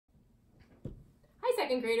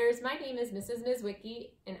second graders. My name is Mrs. Mizwicki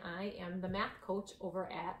and I am the math coach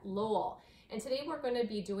over at Lowell. And today we're going to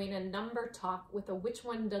be doing a number talk with a which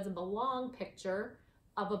one doesn't belong picture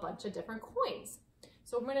of a bunch of different coins.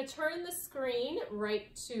 So I'm going to turn the screen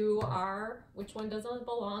right to our which one doesn't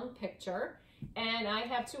belong picture. And I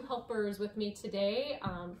have two helpers with me today.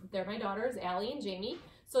 They're my daughters, Allie and Jamie.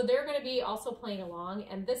 So they're going to be also playing along.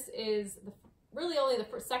 And this is really only the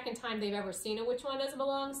second time they've ever seen a which one doesn't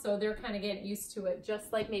belong. So they're kind of getting used to it,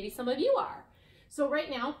 just like maybe some of you are. So right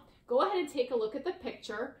now, go ahead and take a look at the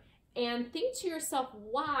picture and think to yourself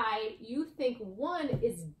why you think one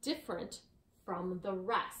is different from the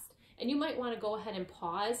rest. And you might want to go ahead and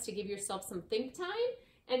pause to give yourself some think time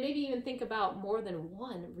and maybe even think about more than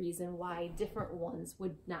one reason why different ones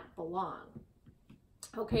would not belong.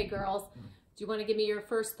 Okay, girls, do you want to give me your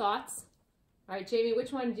first thoughts? All right, Jamie,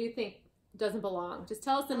 which one do you think doesn't belong? Just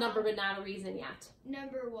tell us the number, but not a reason yet.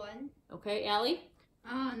 Number 1. Okay, Allie?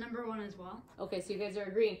 Number 1 as well. Okay, so you guys are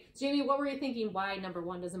agreeing. Jamie, what were you thinking why number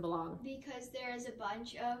 1 doesn't belong? Because there is a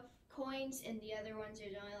bunch of coins and the other ones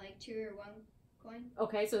there's only like 2 or 1 coin.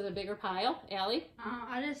 Okay, so the bigger pile. Allie?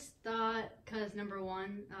 I just thought because number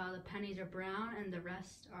 1, the pennies are brown and the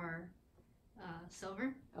rest are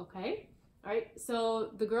silver. Okay. All right,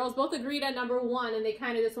 so the girls both agreed on number 1 and they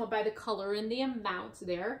kind of just went by the color and the amount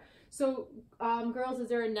there. So, girls, is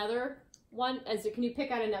there another one? Can you pick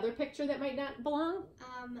out another picture that might not belong?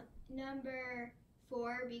 Number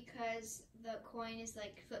 4, because the coin is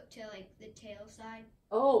like flipped to like the tail side.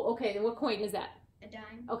 Oh, okay. And what coin is that? A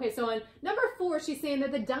dime. Okay, so on number 4, she's saying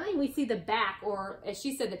that the dime, we see the back, or as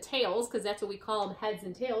she said, the tails, because that's what we call them, heads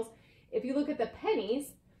and tails. If you look at the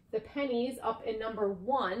pennies up in number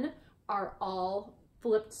 1 are all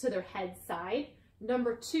flipped to their head side.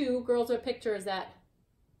 Number 2, girls, what picture is that?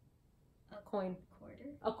 Coin.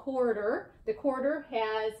 A quarter. The quarter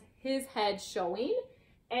has his head showing.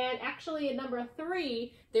 And actually in number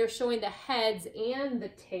 3, they're showing the heads and the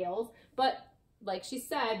tails. But like she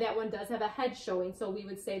said, that one does have a head showing. So we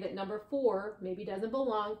would say that number 4 maybe doesn't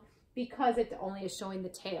belong because it only is showing the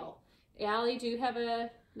tail. Allie, do you have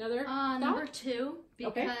another thought? Number 2,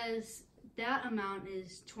 because okay. that amount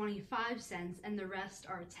is 25 cents and the rest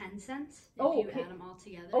are 10 cents if you add them all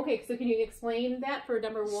together. Okay, so can you explain that for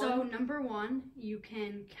number 1? So number 1, you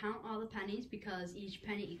can count all the pennies because each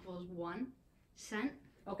penny equals 1 cent.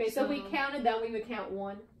 Okay, so if we counted them, we would count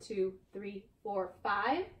 1, 2, 3, 4,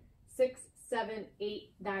 5, 6, 7,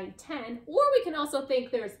 8, 9, 10. Or we can also think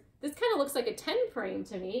this kind of looks like a 10 frame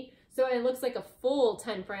to me. So it looks like a full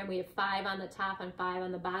 10 frame. We have 5 on the top and 5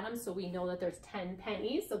 on the bottom. So we know that there's 10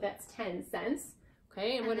 pennies. So that's 10 cents.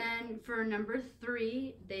 Okay. And then for number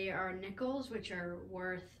 3, they are nickels, which are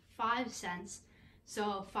worth 5 cents.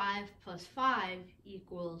 So 5 plus 5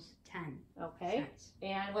 equals 10 okay. cents.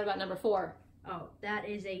 And what about number 4? Oh, that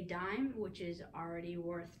is a dime, which is already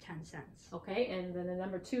worth 10 cents. Okay, and then the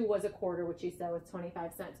number 2 was a quarter, which you said was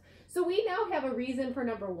 25 cents. So we now have a reason for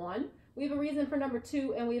number 1, we have a reason for number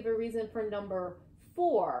 2, and we have a reason for number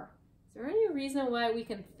 4. Is there any reason why we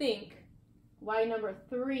can think why number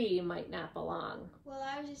 3 might not belong? Well,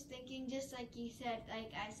 I was just thinking, just like you said,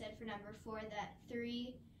 like I said for number 4, that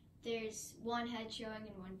 3, there's 1 head showing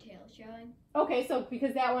and 1 tail showing. Okay, so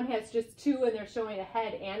because that one has just 2 and they're showing a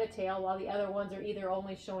head and a tail, while the other ones are either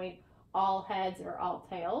only showing all heads or all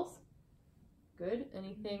tails. Good.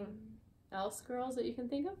 Anything else, girls, that you can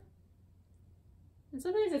think of? And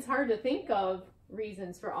sometimes it's hard to think of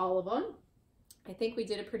reasons for all of them. I think we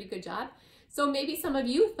did a pretty good job. So maybe some of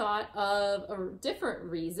you thought of a different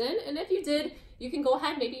reason, and if you did, you can go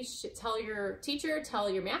ahead, maybe tell your teacher, tell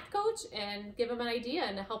your math coach, and give them an idea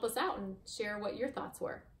and help us out and share what your thoughts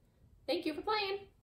were. Thank you for playing.